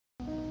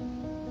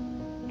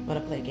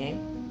Want to play a game?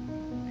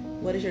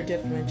 What is your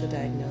differential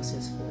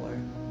diagnosis for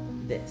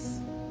this?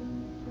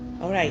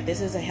 All right, this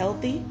is a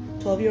healthy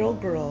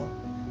 12-year-old girl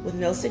with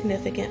no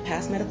significant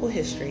past medical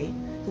history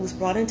who was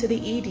brought into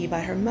the ED by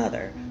her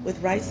mother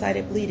with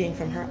right-sided bleeding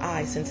from her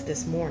eye since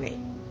this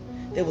morning.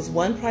 There was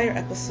one prior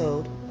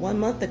episode 1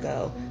 month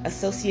ago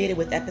associated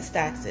with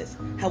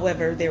epistaxis.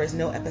 However, there is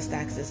no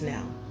epistaxis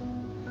now.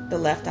 The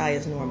left eye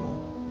is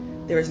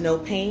normal. There is no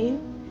pain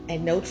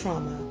and no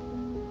trauma.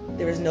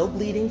 There is no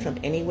bleeding from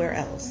anywhere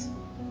else.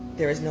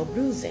 There is no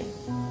bruising.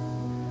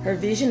 Her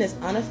vision is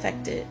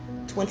unaffected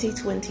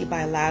 20/20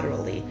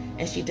 bilaterally,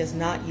 and she does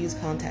not use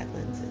contact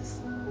lenses.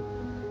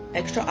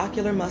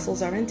 Extraocular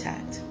muscles are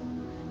intact.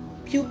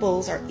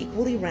 Pupils are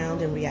equally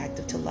round and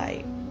reactive to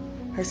light.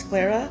 Her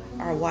sclera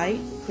are white,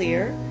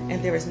 clear,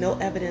 and there is no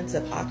evidence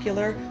of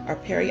ocular or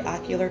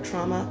periocular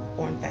trauma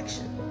or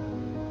infection.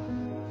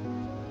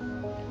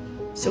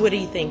 So what are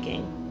you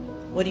thinking?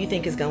 What do you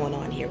think is going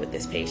on here with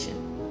this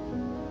patient?